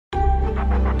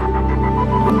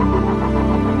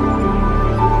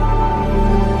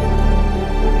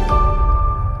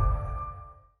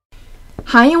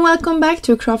Hi and welcome back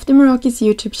to Crafty Meraki's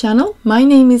YouTube channel. My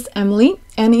name is Emelie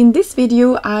and in this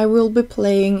video I will be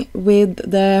playing with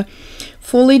the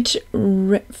Foliage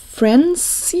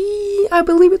Frenzy, I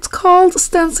believe it's called,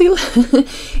 stencil.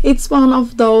 It's one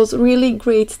of those really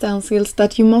great stencils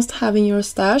that you must have in your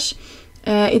stash.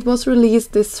 It was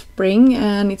released this spring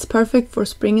and it's perfect for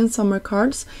spring and summer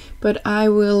cards, but I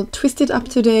will twist it up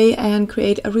today and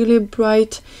create a really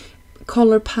bright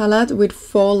color palette with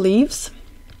fall leaves.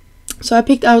 So I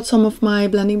picked out some of my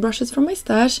blending brushes from my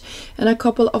stash and a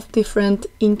couple of different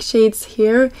ink shades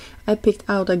here. I picked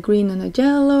out a green and a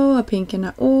yellow, a pink and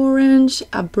an orange,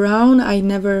 a brown. I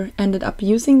never ended up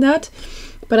using that,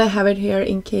 but I have it here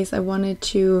in case I wanted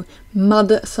to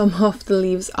mud some of the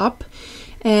leaves up.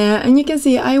 And you can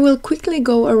see I will quickly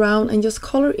go around and just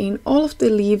color in all of the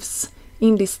leaves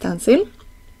in this stencil.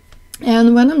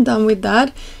 And when I'm done with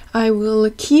that, I will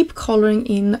keep coloring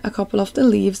in a couple of the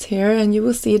leaves here, and you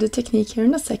will see the technique here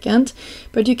in a second.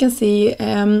 But you can see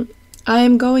I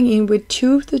am going in with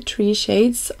 2 to 3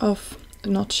 shades of,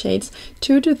 not shades,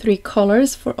 2 to 3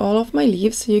 colors for all of my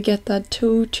leaves, so you get that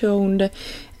two-toned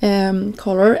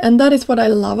color. And that is what I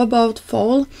love about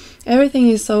fall. Everything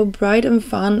is so bright and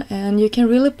fun and you can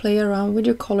really play around with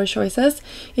your color choices.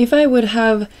 If I would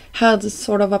have had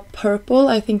sort of a purple,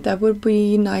 I think that would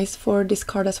be nice for this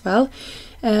card as well.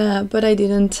 But I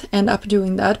didn't end up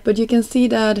doing that. But you can see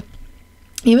that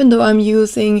even though I'm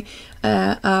using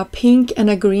a pink and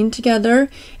a green together,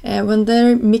 when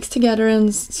they're mixed together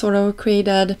and sort of create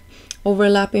that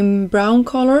overlapping brown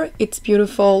color, it's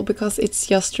beautiful because it's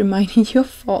just reminding you of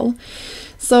fall.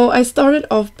 So I started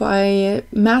off by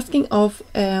masking off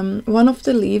one of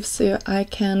the leaves so I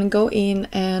can go in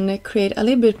and create a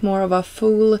little bit more of a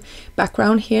full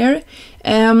background here.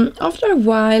 After a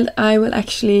while I will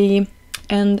actually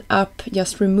end up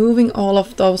just removing all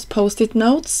of those post-it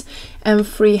notes and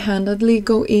free-handedly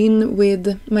go in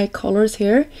with my colors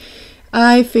here.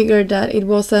 I figured that it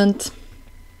wasn't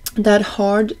that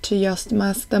hard to just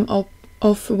mask them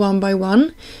off one by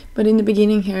one, but in the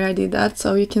beginning here I did that,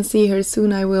 so you can see here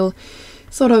soon I will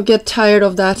sort of get tired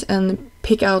of that and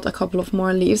pick out a couple of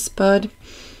more leaves. But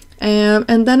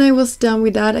and then I was done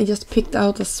with that. I just picked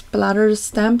out a splatter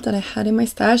stamp that I had in my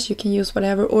stash. You can use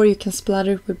whatever, or you can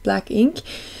splatter it with black ink,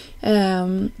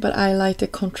 but I like the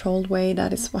controlled way,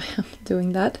 that is why I'm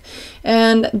doing that.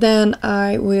 And then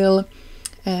I will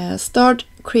start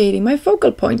creating my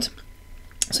focal point.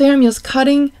 So here I'm just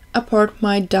cutting apart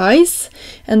my dies,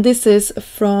 and this is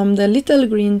from the Little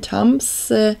Green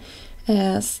Thumbs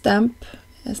stamp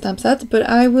set, but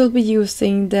I will be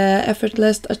using the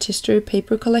Effortless Artistry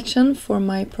paper collection for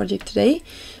my project today.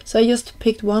 So I just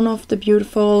picked one of the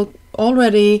beautiful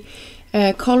already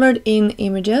colored in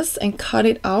images and cut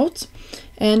it out,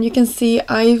 and you can see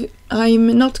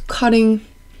I'm not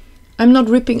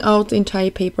ripping out the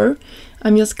entire paper.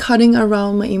 I'm just cutting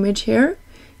around my image here,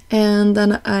 and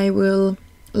then I will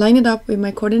line it up with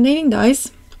my coordinating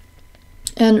dies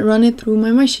and run it through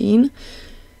my machine.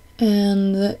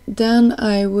 And then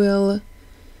I will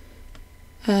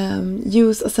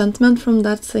use a sentiment from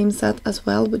that same set as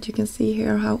well, but you can see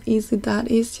here how easy that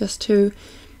is, just to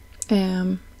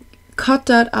cut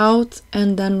that out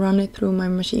and then run it through my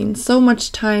machine. So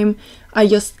much time I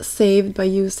just saved by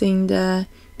using the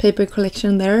paper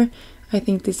collection there. I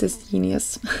think this is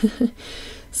genius.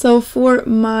 So for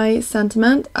my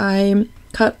sentiment, I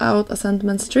cut out a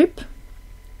sentiment strip,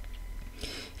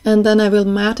 and then I will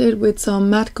matte it with some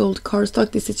matte gold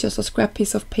cardstock. This is just a scrap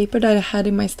piece of paper that I had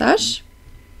in my stash.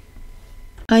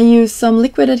 I use some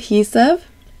liquid adhesive,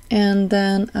 and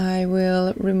then I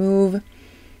will remove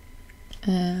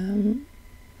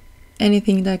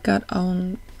anything that got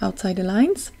on outside the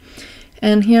lines.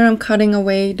 And here I'm cutting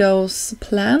away those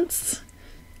plants,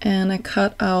 and I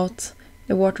cut out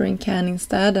the watering can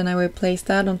instead, and I will place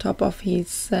that on top of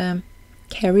his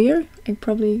carrier, I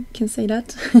probably can say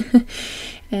that.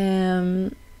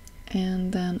 And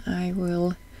then I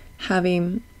will have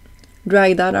him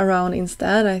drag that around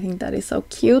instead. I think that is so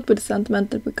cute with the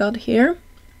sentiment that we got here.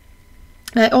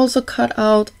 I also cut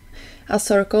out a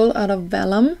circle out of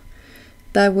vellum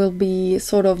that will be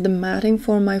sort of the matting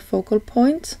for my focal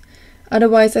point.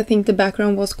 Otherwise I think the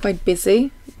background was quite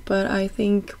busy, but I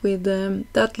think with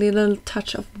that little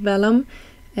touch of vellum,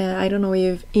 I don't know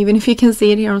even if you can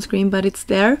see it here on screen, but it's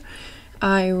there.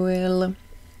 I will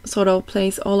sort of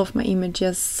place all of my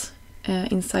images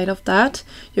inside of that.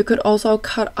 You could also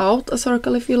cut out a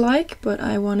circle if you like, but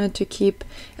I wanted to keep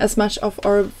as much of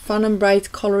our fun and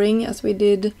bright coloring as we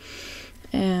did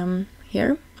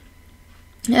here.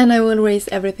 And I will raise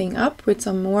everything up with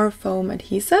some more foam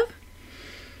adhesive,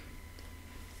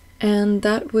 and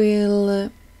that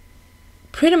will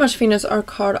pretty much finished our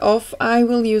card off. I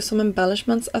will use some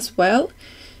embellishments as well.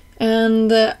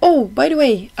 And oh, by the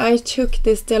way, I took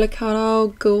this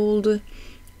Delicado gold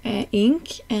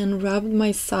ink and rubbed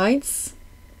my sides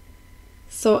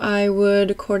so I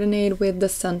would coordinate with the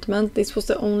sentiment. This was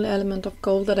the only element of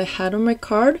gold that I had on my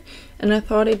card, and I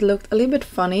thought it looked a little bit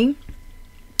funny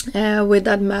with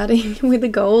that matting with the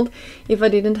gold if I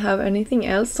didn't have anything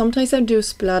else. Sometimes I do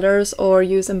splatters or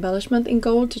use embellishment in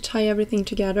gold to tie everything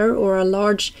together, or a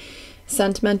large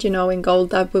sentiment, you know, in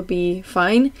gold, that would be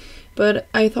fine. But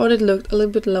I thought it looked a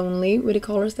little bit lonely with the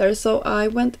colors there, so I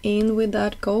went in with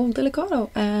that gold Delicado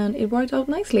and it worked out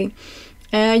nicely.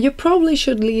 You probably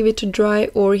should leave it to dry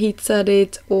or heat set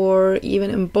it or even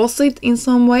emboss it in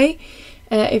some way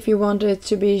if you wanted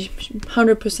to be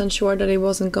 100% sure that it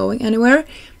wasn't going anywhere.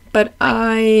 But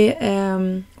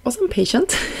I was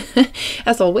impatient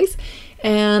as always,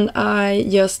 and I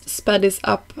just sped this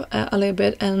up a little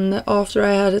bit, and after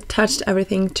I had attached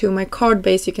everything to my card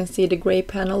base, you can see the gray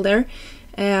panel there,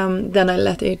 then I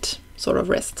let it sort of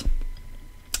rest.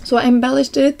 So I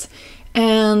embellished it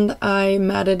and I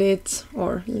matted it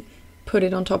or put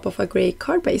it on top of a gray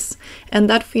card base, and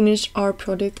that finished our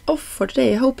project off for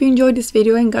today. I hope you enjoyed this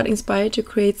video and got inspired to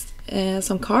create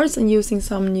some cards and using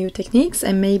some new techniques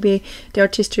and maybe the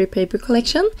artistry paper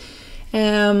collection.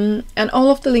 And all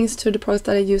of the links to the products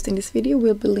that I used in this video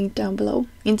will be linked down below.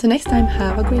 Until next time,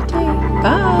 have a great day.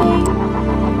 Bye!